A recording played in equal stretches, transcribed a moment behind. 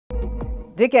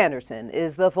Dick Anderson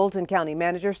is the Fulton County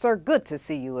Manager. Sir, good to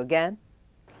see you again.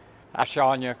 Hi,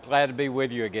 Shania. Glad to be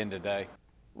with you again today.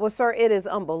 Well, sir, it is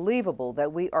unbelievable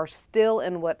that we are still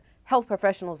in what health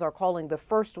professionals are calling the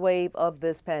first wave of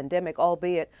this pandemic,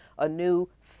 albeit a new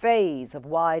phase of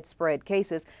widespread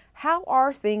cases. How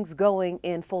are things going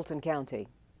in Fulton County?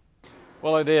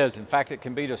 Well, it is. In fact, it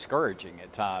can be discouraging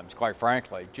at times, quite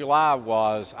frankly. July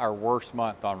was our worst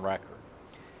month on record.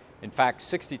 In fact,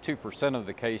 62% of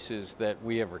the cases that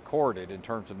we have recorded in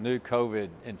terms of new COVID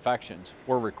infections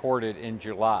were recorded in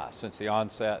July since the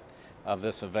onset of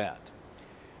this event.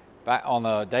 On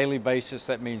a daily basis,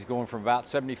 that means going from about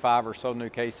 75 or so new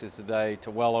cases a day to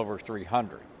well over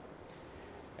 300.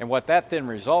 And what that then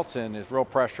results in is real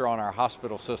pressure on our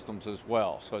hospital systems as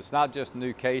well. So it's not just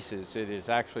new cases, it is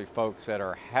actually folks that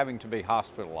are having to be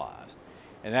hospitalized.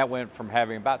 And that went from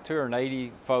having about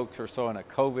 280 folks or so in a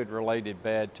COVID-related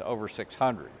bed to over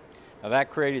 600. Now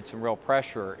that created some real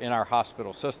pressure in our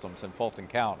hospital systems in Fulton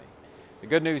County. The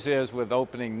good news is with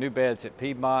opening new beds at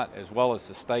Piedmont, as well as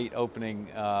the state opening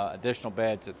additional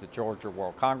beds at the Georgia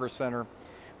World Congress Center,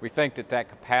 we think that that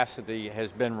capacity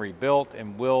has been rebuilt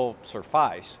and will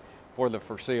suffice for the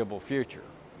foreseeable future.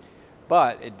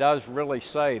 But it does really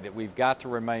say that we've got to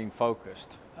remain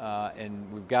focused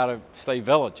and we've got to stay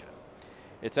vigilant.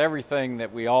 It's everything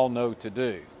that we all know to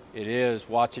do. It is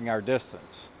watching our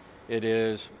distance. It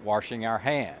is washing our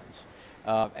hands.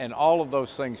 And all of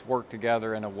those things work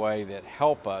together in a way that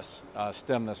help us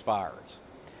stem this virus.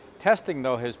 Testing,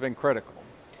 though, has been critical.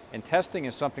 And testing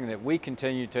is something that we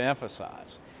continue to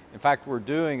emphasize. In fact, we're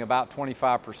doing about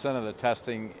 25% of the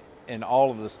testing in all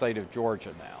of the state of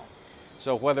Georgia now.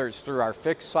 So whether it's through our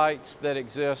fixed sites that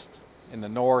exist in the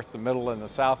north, the middle, and the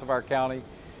south of our county,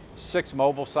 6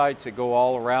 mobile sites that go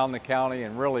all around the county,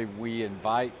 and really we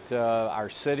invite our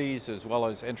cities as well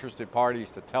as interested parties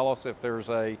to tell us if there's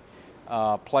a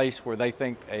place where they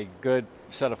think a good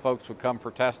set of folks would come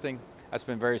for testing. That's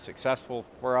been very successful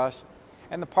for us.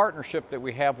 And the partnership that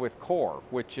we have with CORE,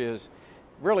 which is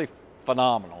really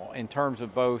phenomenal in terms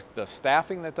of both the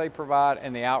staffing that they provide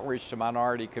and the outreach to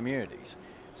minority communities.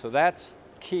 So that's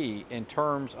key in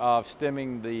terms of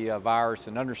stemming the virus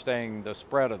and understanding the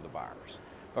spread of the virus.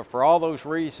 But for all those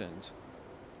reasons,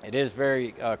 it is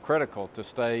very critical to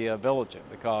stay vigilant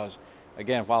because,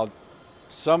 again, while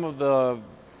some of the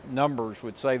numbers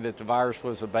would say that the virus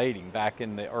was abating back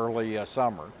in the early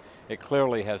summer, it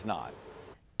clearly has not.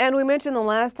 And we mentioned the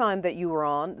last time that you were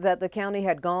on that the county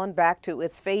had gone back to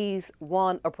its phase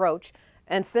 1 approach,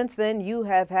 and since then you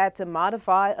have had to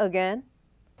modify again?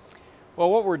 Well,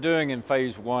 what we're doing in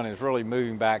phase 1 is really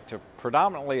moving back to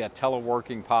predominantly a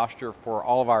teleworking posture for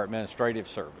all of our administrative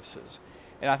services.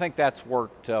 And I think that's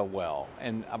worked well.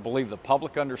 And I believe the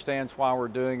public understands why we're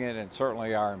doing it, and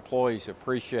certainly our employees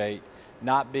appreciate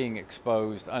not being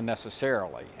exposed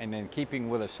unnecessarily. And in keeping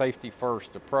with a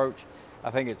safety-first approach,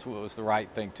 I think it was the right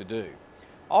thing to do.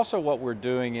 Also, what we're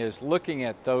doing is looking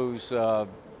at those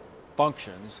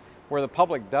functions where the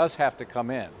public does have to come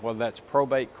in, whether that's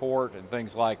probate court and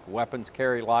things like weapons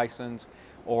carry license,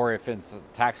 or if it's the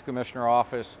tax commissioner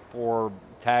office for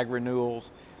tag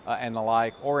renewals and the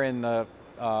like, or in the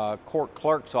court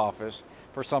clerk's office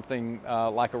for something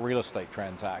like a real estate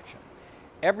transaction.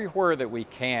 Everywhere that we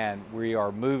can, we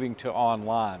are moving to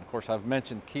online. Of course, I've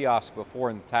mentioned kiosks before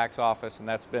in the tax office, and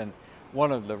that's been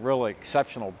one of the really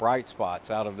exceptional bright spots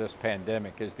out of this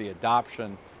pandemic is the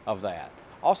adoption of that.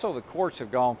 Also, the courts have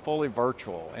gone fully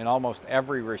virtual in almost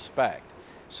every respect.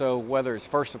 So whether it's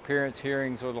first appearance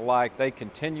hearings or the like, they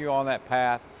continue on that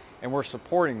path, and we're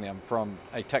supporting them from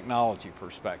a technology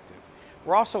perspective.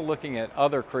 We're also looking at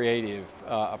other creative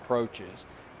approaches.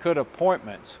 Could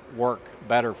appointments work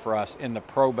better for us in the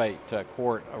probate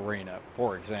court arena,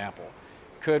 for example?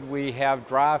 Could we have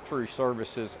drive-through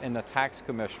services in the tax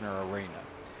commissioner arena?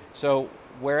 So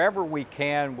wherever we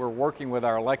can, we're working with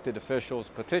our elected officials,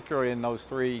 particularly in those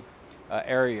 3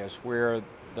 areas where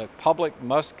the public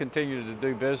must continue to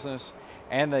do business,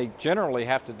 and they generally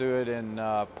have to do it in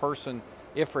person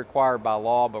if required by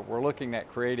law, but we're looking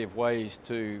at creative ways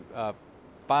to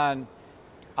find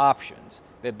options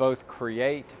that both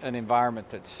create an environment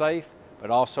that's safe,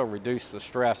 but also reduce the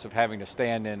stress of having to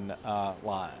stand in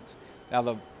lines. Now,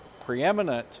 the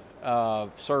preeminent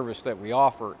service that we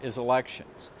offer is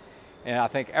elections, and I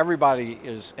think everybody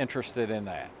is interested in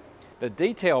that. The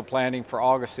detailed planning for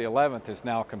August the 11th is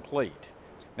now complete.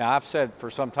 Now, I've said for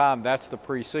some time that's the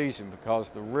preseason because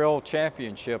the real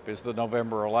championship is the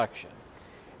November election,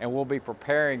 and we'll be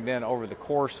preparing then over the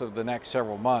course of the next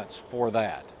several months for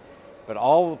that. But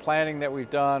all the planning that we've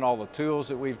done, all the tools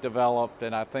that we've developed,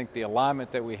 and I think the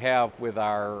alignment that we have with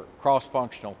our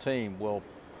cross-functional team will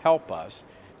help us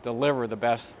deliver the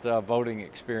best voting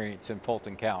experience in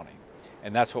Fulton County.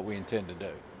 And that's what we intend to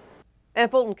do. And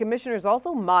Fulton commissioners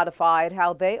also modified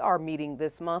how they are meeting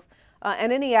this month.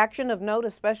 And any action of note,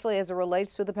 especially as it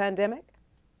relates to the pandemic?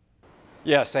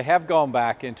 Yes, they have gone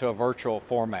back into a virtual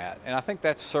format, and I think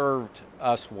that's served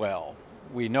us well.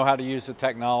 We know how to use the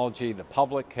technology. The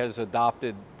public has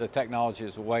adopted the technology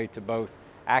as a way to both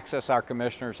access our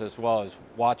commissioners as well as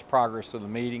watch progress of the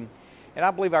meeting. And I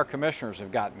believe our commissioners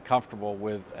have gotten comfortable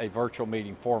with a virtual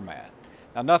meeting format.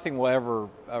 Now, nothing will ever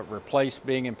replace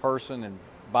being in person, and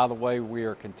by the way, we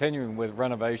are continuing with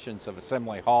renovations of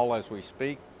Assembly Hall as we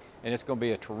speak, and it's going to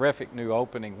be a terrific new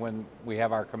opening when we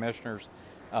have our commissioners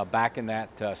back in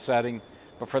that setting.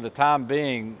 But for the time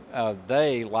being,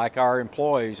 they, like our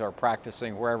employees, are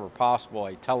practicing wherever possible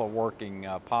a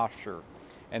teleworking posture,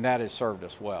 and that has served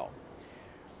us well.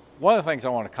 One of the things I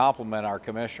want to compliment our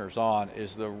commissioners on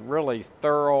is the really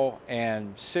thorough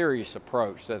and serious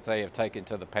approach that they have taken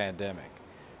to the pandemic.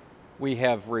 We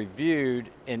have reviewed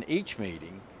in each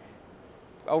meeting,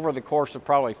 over the course of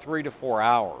probably 3 to 4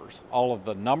 hours, all of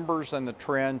the numbers and the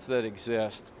trends that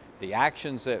exist, the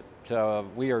actions that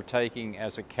we are taking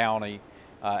as a county,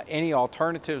 any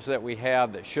alternatives that we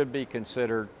have that should be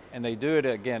considered, and they do it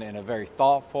again in a very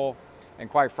thoughtful and,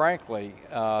 quite frankly,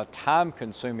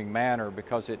 time-consuming manner,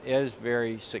 because it is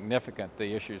very significant,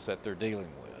 the issues that they're dealing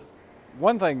with.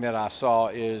 One thing that I saw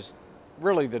is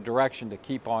really the direction to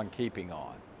keep on keeping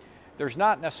on. There's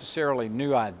not necessarily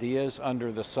new ideas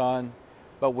under the sun,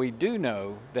 but we do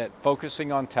know that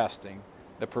focusing on testing,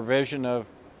 the provision of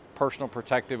personal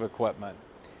protective equipment,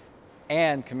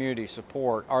 and community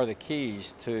support are the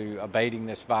keys to abating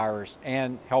this virus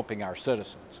and helping our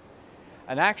citizens.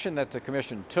 An action that the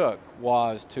Commission took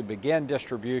was to begin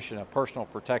distribution of personal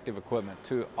protective equipment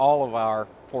to all of our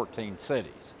 14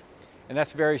 cities, and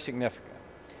that's very significant.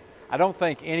 I don't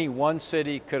think any one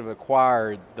city could have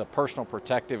acquired the personal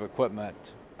protective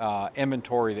equipment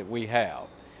inventory that we have.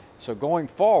 So going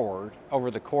forward,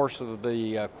 over the course of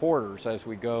the quarters as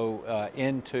we go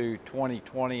into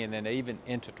 2020 and then even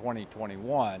into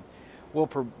 2021, we'll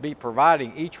be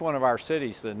providing each one of our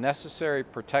cities the necessary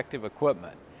protective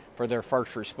equipment for their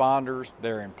first responders,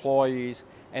 their employees,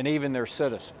 and even their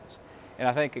citizens. And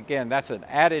I think, again, that's an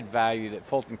added value that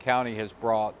Fulton County has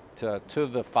brought to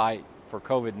the fight for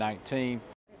COVID-19,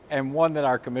 and one that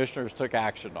our commissioners took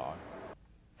action on.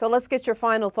 So let's get your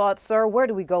final thoughts, sir. Where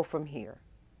do we go from here?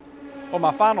 Well,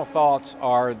 my final thoughts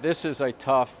are this is a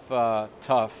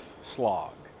tough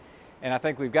slog. And I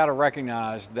think we've got to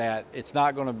recognize that it's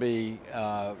not going to be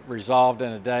resolved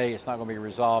in a day, it's not going to be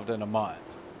resolved in a month.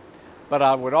 But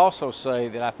I would also say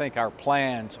that I think our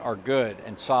plans are good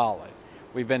and solid.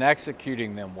 We've been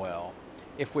executing them well.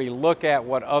 If we look at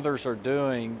what others are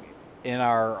doing in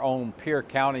our own peer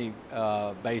county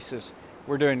basis,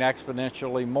 we're doing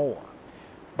exponentially more.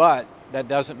 But that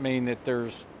doesn't mean that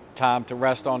there's time to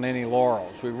rest on any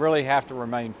laurels. We really have to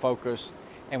remain focused,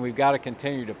 and we've got to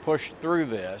continue to push through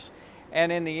this.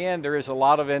 And in the end, there is a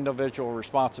lot of individual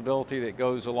responsibility that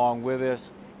goes along with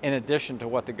this, in addition to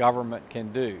what the government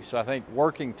can do. So I think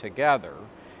working together,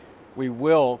 we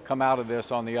will come out of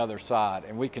this on the other side,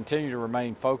 and we continue to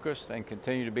remain focused and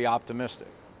continue to be optimistic.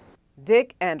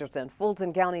 Dick Anderson,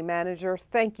 Fulton County Manager,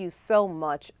 thank you so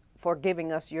much for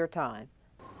giving us your time.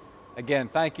 Again,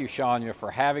 thank you, Shania, for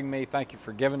having me. Thank you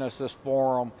for giving us this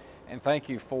forum, and thank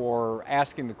you for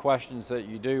asking the questions that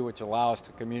you do, which allow us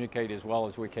to communicate as well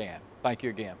as we can. Thank you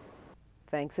again.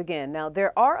 Thanks again. Now,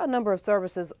 there are a number of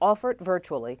services offered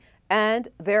virtually, and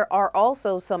there are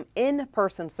also some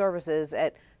in-person services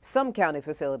at some county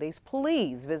facilities.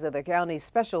 Please visit the county's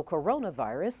special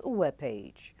coronavirus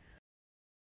webpage.